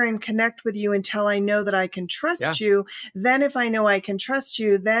share and connect with you until I know that I can yeah, trust you. Then if I know I can trust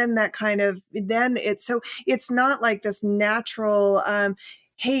you, then it's not like this natural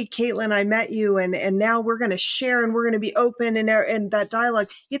hey, Katelyn, I met you, and now we're going to share and we're going to be open and that dialogue.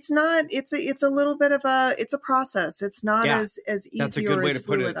 It's not. It's a little bit of it's a process. It's not yeah. as That's a easy good or way as to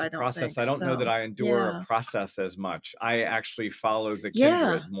put it. fluid. It's a I don't process. think I don't know that so. I endure a Yeah. process as much. I actually follow the Yeah.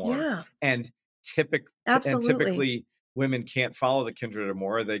 kindred more. Yeah. And Absolutely. typically women can't follow the kindred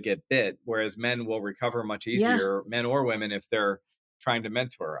more. They get bit, whereas men will recover much Yeah. easier, men or women, if they're trying to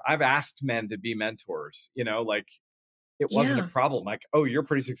mentor. I've asked men to be mentors, like it wasn't a Yeah. problem. Like, oh, you're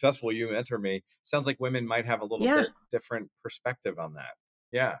pretty successful, you mentor me. Sounds like women might have a little Yeah. bit different perspective on that.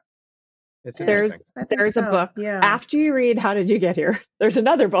 Yeah, it's There's interesting. I think there's a so. book. Yeah. After you read How Did You Get Here? There's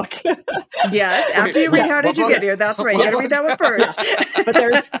another book. Yes. Wait, After you read wait, How what Did You book? Get Here? That's right. You got What to read book? that one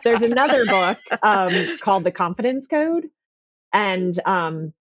first. But there's another book called The Confidence Code, and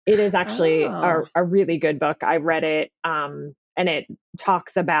it is actually Oh. a really good book. I read it, and it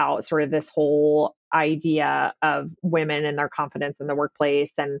talks about sort of this whole idea of women and their confidence in the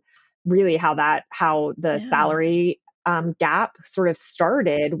workplace, and really how the salary gap sort of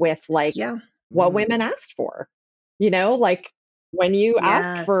started with like what women asked for, like when you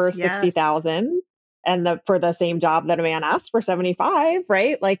ask for 60,000 and for the same job that a man asked for 75,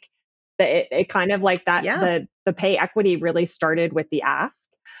 right? Like it kind of like that, the pay equity really started with the ask.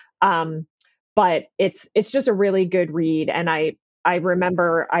 But it's just a really good read. And I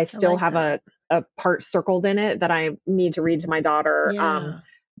remember I still have a part circled in it that I need to read to my daughter.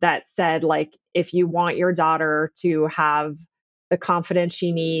 That said, like, if you want your daughter to have the confidence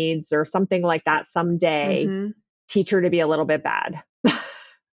she needs or something like that someday, teach her to be a little bit bad.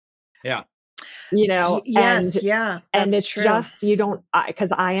 Yeah. And it's true. just,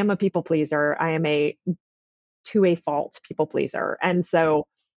 because I am a people pleaser. I am to a fault people pleaser. And so,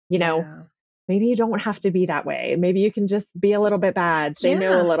 maybe you don't have to be that way. Maybe you can just be a little bit bad, say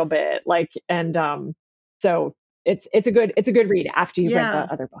no a little bit, like, and so it's a good read after you've read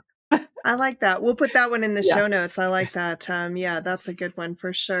the other book. I like that. We'll put that one in the show notes. I like that. That's a good one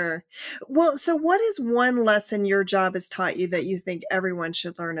for sure. Well, so what is one lesson your job has taught you that you think everyone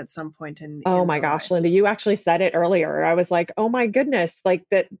should learn at some point in Oh my gosh, Linda, you actually said it earlier. I was like, oh my goodness, like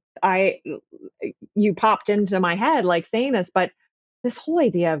that you popped into my head like saying this, but this whole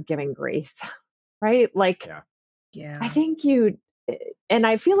idea of giving grace, right? Like, I think and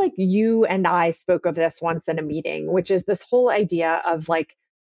I feel like you and I spoke of this once in a meeting, which is this whole idea of like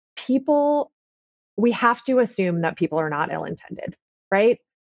we have to assume that people are not ill-intended, right?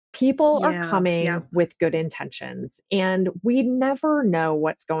 People are coming with good intentions, and we never know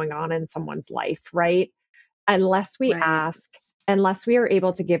what's going on in someone's life, right? Unless we ask, unless we are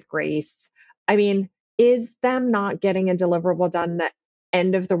able to give grace. I mean, is them not getting a deliverable done the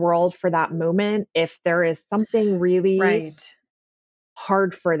end of the world for that moment if there is something really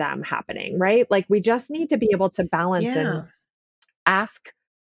hard for them happening, right? Like we just need to be able to balance and ask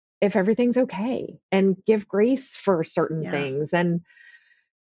if everything's okay and give grace for certain things. And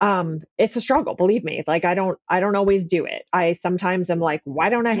it's a struggle, believe me. Like I don't always do it. I sometimes am like, why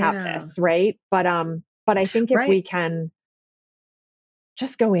don't I have this, right? But I think if we can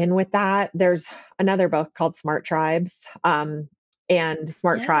just go in with that. There's another book called Smart Tribes. And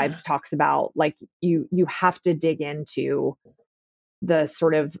Smart Tribes talks about like you have to dig into the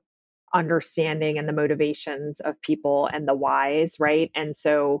sort of understanding and the motivations of people and the whys, right? And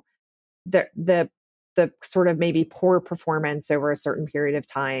so the sort of maybe poor performance over a certain period of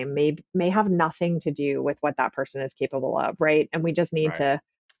time may have nothing to do with what that person is capable of, right? And we just need to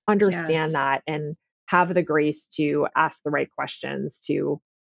understand that and have the grace to ask the right questions to,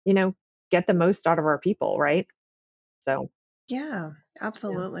 get the most out of our people, right? So yeah,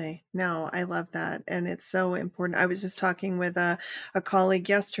 absolutely. No, I love that. And it's so important. I was just talking with a colleague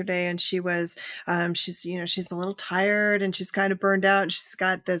yesterday, and she's she's a little tired and she's kind of burned out, and she's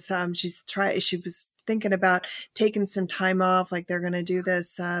got this, she was thinking about taking some time off, like they're going to do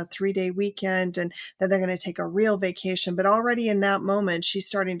this 3-day weekend, and then they're going to take a real vacation. But already in that moment, she's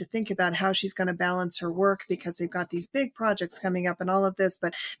starting to think about how she's going to balance her work because they've got these big projects coming up and all of this.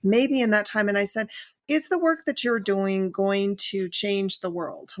 But maybe in that time, and I said, is the work that you're doing going to change the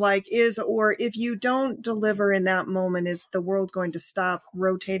world? Or if you don't deliver in that moment, is the world going to stop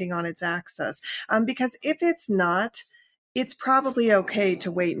rotating on its axis? Because if it's not, it's probably okay to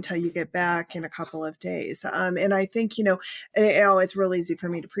wait until you get back in a couple of days. And I think, it's real easy for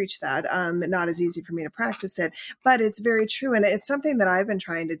me to preach that, not as easy for me to practice it, but it's very true. And it's something that I've been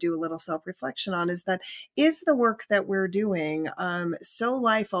trying to do a little self-reflection on, is that is the work that we're doing so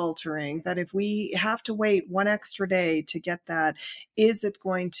life-altering that if we have to wait one extra day to get that, is it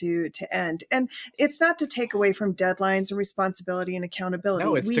going to end? And it's not to take away from deadlines and responsibility and accountability.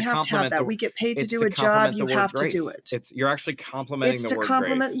 No, it's we to have to have that. We get paid to do a job. You have to do it. You're actually complimenting the word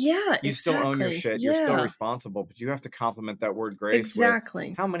grace. Yeah, you still own your shit. You're still responsible, but you have to compliment that word grace.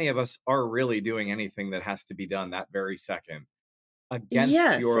 Exactly. How many of us are really doing anything that has to be done that very second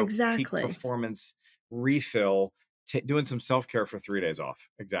against your peak performance refill, doing some self-care for 3 days off?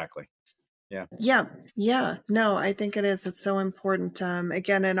 Exactly. Yeah. No, I think it is. It's so important.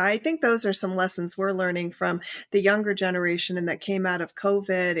 Again, and I think those are some lessons we're learning from the younger generation and that came out of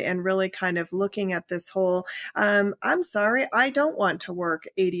COVID, and really kind of looking at this whole, I'm sorry, I don't want to work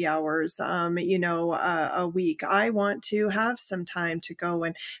 80 hours, a week. I want to have some time to go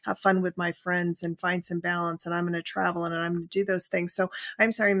and have fun with my friends and find some balance, and I'm going to travel and I'm going to do those things. So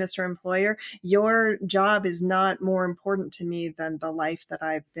I'm sorry, Mr. Employer, your job is not more important to me than the life that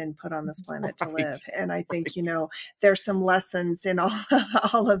I've been put on this planet planet to Right. live. And I think, Right. there's some lessons in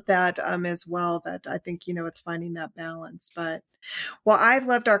all of that as well, that I think, it's finding that balance. But well, I've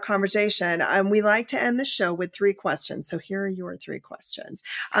loved our conversation. We like to end the show with 3 questions. So here are your 3 questions.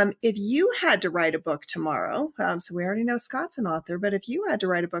 If you had to write a book tomorrow, so we already know Scott's an author, but if you had to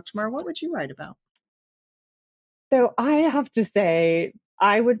write a book tomorrow, what would you write about? So I have to say,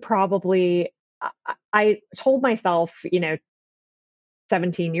 I would probably, I told myself,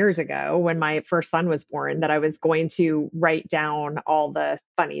 17 years ago when my first son was born that I was going to write down all the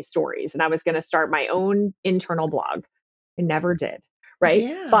funny stories and I was going to start my own internal blog. I never did. Right.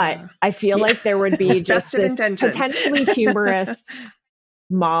 But Yeah. I feel Yeah. like there would be just Best of this intentions. potentially humorous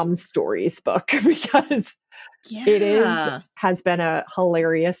mom stories book because Yeah. has been a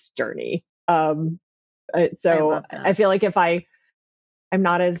hilarious journey. I So love I that. feel like I'm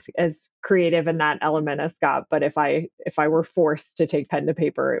not as creative in that element as Scott, but if I were forced to take pen to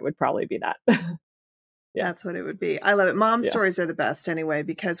paper, it would probably be that. Yeah. That's what it would be. I love it. Mom Yeah. stories are the best anyway,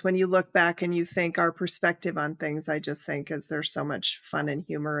 because when you look back and you think our perspective on things, I just think is there's so much fun and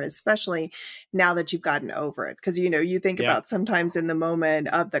humor, especially now that you've gotten over it. Because, you think Yeah. about sometimes in the moment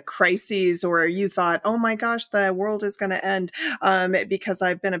of the crises, or you thought, oh my gosh, the world is going to end because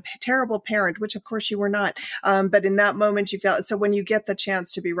I've been a terrible parent, which of course you were not. But in that moment you felt, so when you get the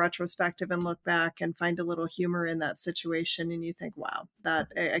chance to be retrospective and look back and find a little humor in that situation, and you think, wow, that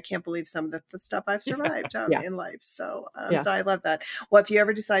I can't believe some of the stuff I've survived Yeah. in life. So, Yeah. so I love that. Well, if you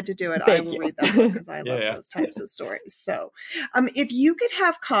ever decide to do it, I Thank will you. read that book because I love Yeah. those types of stories. So, if you could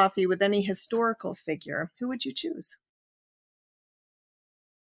have coffee with any historical figure, who would you choose?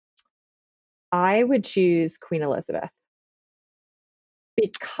 I would choose Queen Elizabeth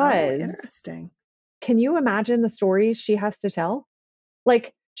Oh, because interesting. can you imagine the stories she has to tell?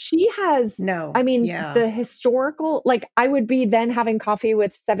 Like she has, No. I mean, Yeah. the historical, like I would be then having coffee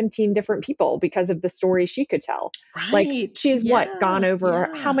with 17 different people because of the stories she could tell. Like Right. she's what, gone Yeah. over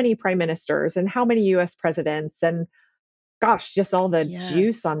how Yeah. many prime ministers and how many US presidents and gosh, just all the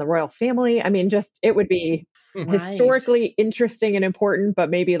juice Yes. on the royal family. I mean, just it would be Right. historically interesting and important, but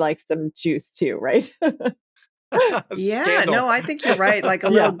maybe like some juice too, right? Yeah, Scandal. no, I think you're right. Like a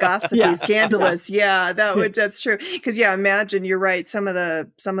little Yeah. gossipy, Yeah. Yeah. scandalous. Yeah, that's true. Because yeah, imagine you're right. Some of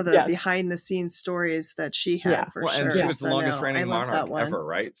the Yes. behind the scenes stories that she Yeah. had for Well, and she sure. Yeah. was the So longest no, I reigning love that monarch one. ever,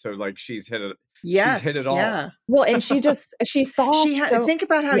 right? So like she's hit Yes, it all. yeah. Well, and she saw so Think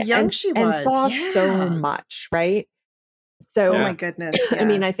about how yeah, young she and was. saw so Yeah. much, right? Oh So, my Yeah. goodness, I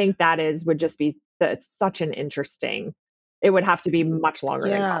mean, I yes. think would just be that's such an interesting it would have to be much longer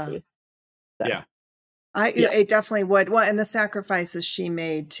than Yeah. coffee. So, Yeah. yeah, It definitely would. Well, and the sacrifices she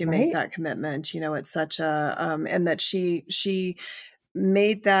made to make right? that commitment, it's such a and that she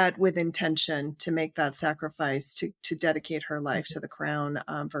made that with intention to make that sacrifice to dedicate her life Mhm, to the crown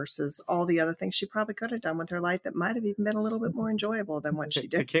versus all the other things she probably could have done with her life that might have even been a little bit more mhm. enjoyable than what To, she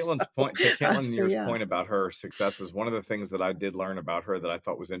to did. Caitlin's point, to Caitlin So Neer's yeah. point about her successes, one of the things that I did learn about her that I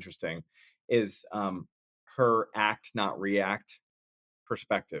thought was interesting is her act, not react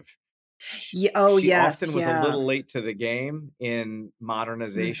perspective. Yeah. Oh She yes. often was a Yeah. little late to the game in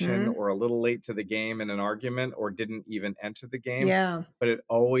modernization Mm-hmm. or a little late to the game in an argument or didn't even enter the game, Yeah. but it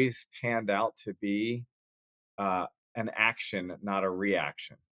always panned out to be uh, an action, not a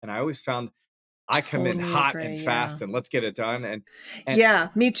reaction. And I always found I come in Totally hot agree. and Yeah. fast and let's get it done. And Yeah,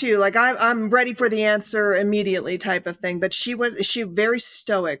 me too. Like I'm ready for the answer immediately type of thing. But she very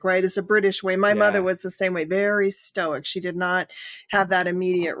stoic, right? It's a British way. My mother yeah, was the same way, very stoic. She did not have that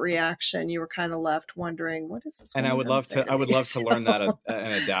immediate reaction. You were kind of left wondering, what is this and woman going to say to I would me? love to learn that So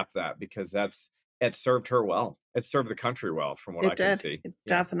and adapt that because it served her well. It served the country well, from what I it can did. see. It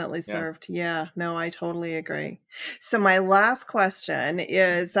Yeah, definitely yeah. served. Yeah, no, I totally agree. So my last question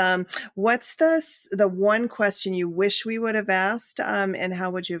is, what's the one question you wish we would have asked, and how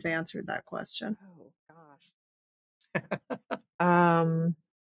would you have answered that question? Oh gosh. Um,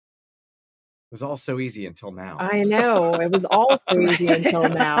 It was all so easy until now. I know it was all so easy until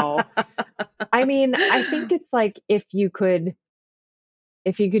now. I mean, I think it's like if you could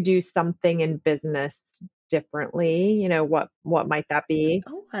do something in business differently, what might that be?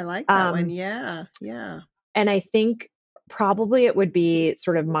 Oh, I like that one. Um, Yeah, yeah. and I think probably it would be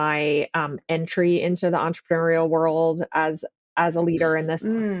sort of my entry into the entrepreneurial world as a leader in this.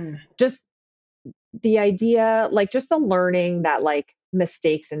 Mm, Just the idea, like just the learning that like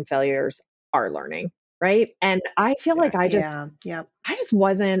mistakes and failures are learning, right? And I feel Yeah, like yeah, yep. I just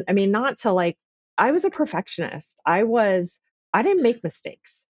wasn't, I mean, not to like, I was a perfectionist. I didn't make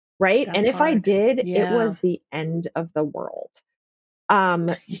mistakes, right? And That's if I hard. did, it Yeah, was the end of the world.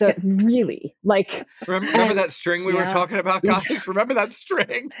 Really like, remember that string we were talking about, guys? Remember that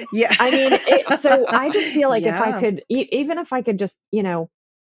string? Yeah. I mean, so I just feel like if I could, even if I could just,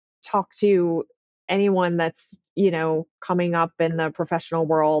 talk to anyone that's, coming up in the professional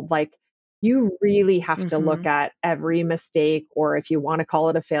world, like you really have to look at every mistake, or if you want to call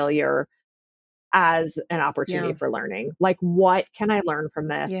it a failure, as an opportunity for learning. Like, what can I learn from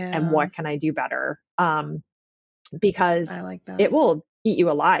this and what can I do better? Because I like that. it will eat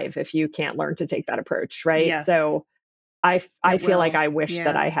you alive if you can't learn to take that approach. Right. Yes. So I feel like I wish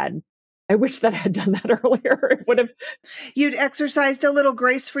that I had done that earlier. It would have. You'd exercised a little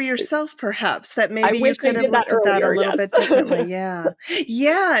grace for yourself, perhaps, that maybe you could have looked at that a little bit differently. Yeah.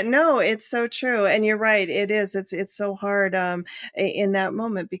 Yeah. No, it's so true. And you're right. It is. It's so hard in that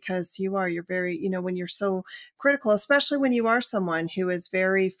moment, because you're very, when you're so critical, especially when you are someone who is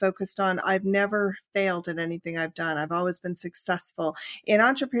very focused on, I've never failed at anything I've done. I've always been successful. In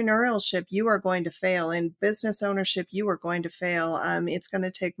entrepreneurship, you are going to fail. In business ownership, you are going to fail. It's going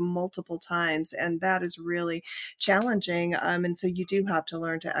to take multiple times, and that is really challenging. And so you do have to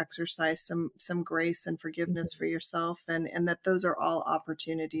learn to exercise some grace and forgiveness for yourself, and that those are all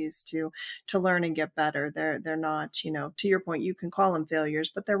opportunities to learn and get better. They're not, to your point, you can call them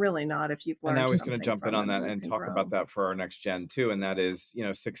failures, but they're really not if you've learned. And I was going to jump in on that and talk about that for our next gen too. And that is,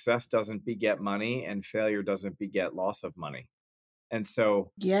 success doesn't beget money, and failure doesn't beget loss of money. And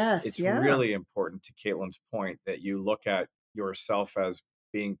so it's really important, to Katelyn's point, that you look at yourself as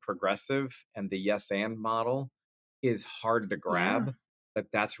being progressive, and the yes and model is hard to grab, but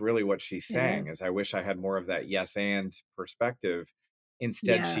that's really what she's saying is I wish I had more of that yes and perspective.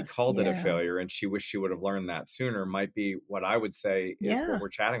 Instead, she called it a failure, and she wished she would have learned that sooner, might be what I would say is what we're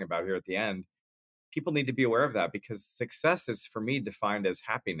chatting about here at the end. People need to be aware of that, because success is, for me, defined as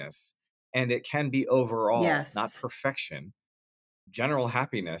happiness, and it can be overall, not perfection. General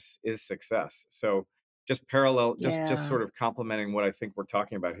happiness is success. So just sort of complementing what I think we're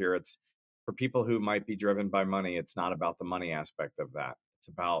talking about here. It's for people who might be driven by money. It's not about the money aspect of that. It's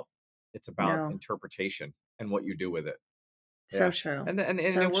about interpretation and what you do with it. So true. And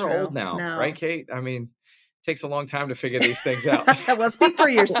we're old now, right, Kate? I mean, it takes a long time to figure these things out. Well, speak for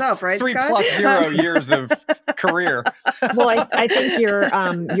yourself, right, 3+0 years of career. Well, I think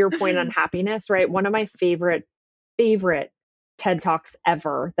your point on happiness, right? One of my favorite TED Talks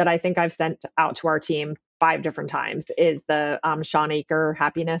ever that I think I've sent out to our team 5 different times is the Sean Aker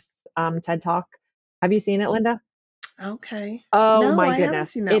happiness TED Talk. Have you seen it, Linda? Okay. Oh no, my I goodness. Haven't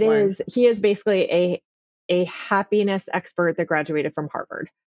seen that one. He is basically a happiness expert that graduated from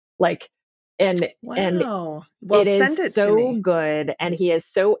Harvard. Like, and well, send it so to me. Good. And he is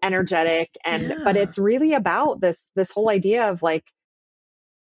so energetic. But it's really about this whole idea of like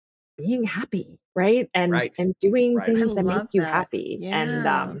being happy, right? And doing things that make you happy. Yeah.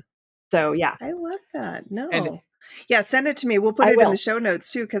 And so I love that. No. Send it to me. We'll put it in the show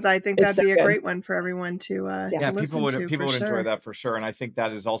notes too, because I think that'd be a great one for everyone to listen to. People would enjoy that for sure. And I think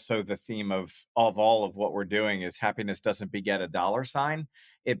that is also the theme of all of what we're doing is happiness doesn't beget a dollar sign.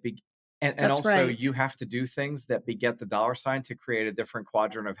 And also you have to do things that beget the dollar sign to create a different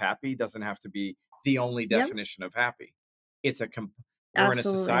quadrant of happy. Doesn't have to be the only definition of happy. It's we're in a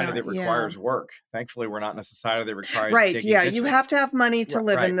society that requires work. Thankfully, we're not in a society that requires digging ditches. You have to have money to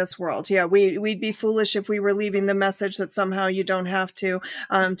live in this world. Yeah, we'd be foolish if we were leaving the message that somehow you don't have to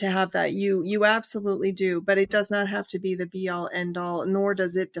have that. You absolutely do, but it does not have to be the be all end all, nor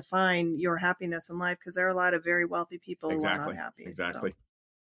does it define your happiness in life, because there are a lot of very wealthy people who are not happy. Exactly. So.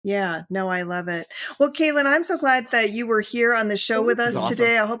 Yeah, no, I love it. Well, Katelyn, I'm so glad that you were here on the show with us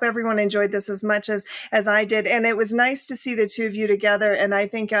today. I hope everyone enjoyed this as much as I did. And it was nice to see the two of you together. And I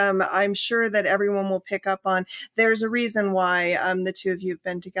think I'm sure that everyone will pick up on there's a reason why the two of you have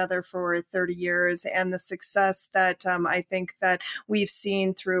been together for 30 years, and the success that I think that we've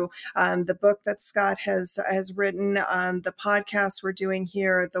seen through the book that Scott has written, the podcast we're doing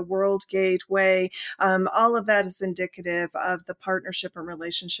here, the World Gateway, all of that is indicative of the partnership and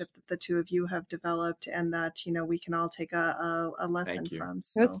relationship that the two of you have developed, and that we can all take a lesson from.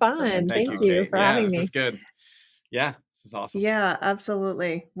 So it was fun. Thank you for having me. This is good. Yeah, this is awesome. Yeah,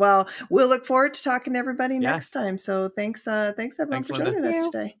 absolutely. Well, we'll look forward to talking to everybody next time. So thanks everyone for joining us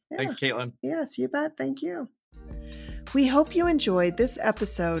today. Yeah. Thanks, Katelyn. Yes, you bet. Thank you. We hope you enjoyed this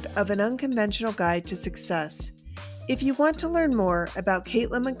episode of An Unconventional Guide to Success. If you want to learn more about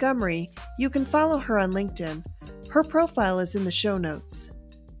Katelyn Montgomery, you can follow her on LinkedIn. Her profile is in the show notes.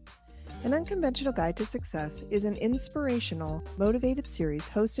 An Unconventional Guide to Success is an inspirational, motivated series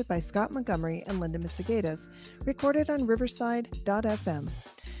hosted by Scott Montgomery and Linda Misegatis, recorded on Riverside.fm.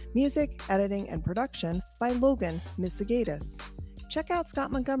 Music, editing, and production by Logan Misegatis. Check out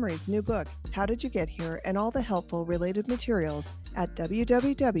Scott Montgomery's new book, How Did You Get Here, and all the helpful related materials at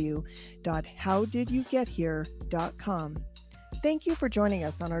www.howdidyougethere.com. Thank you for joining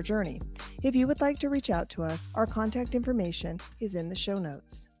us on our journey. If you would like to reach out to us, our contact information is in the show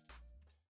notes.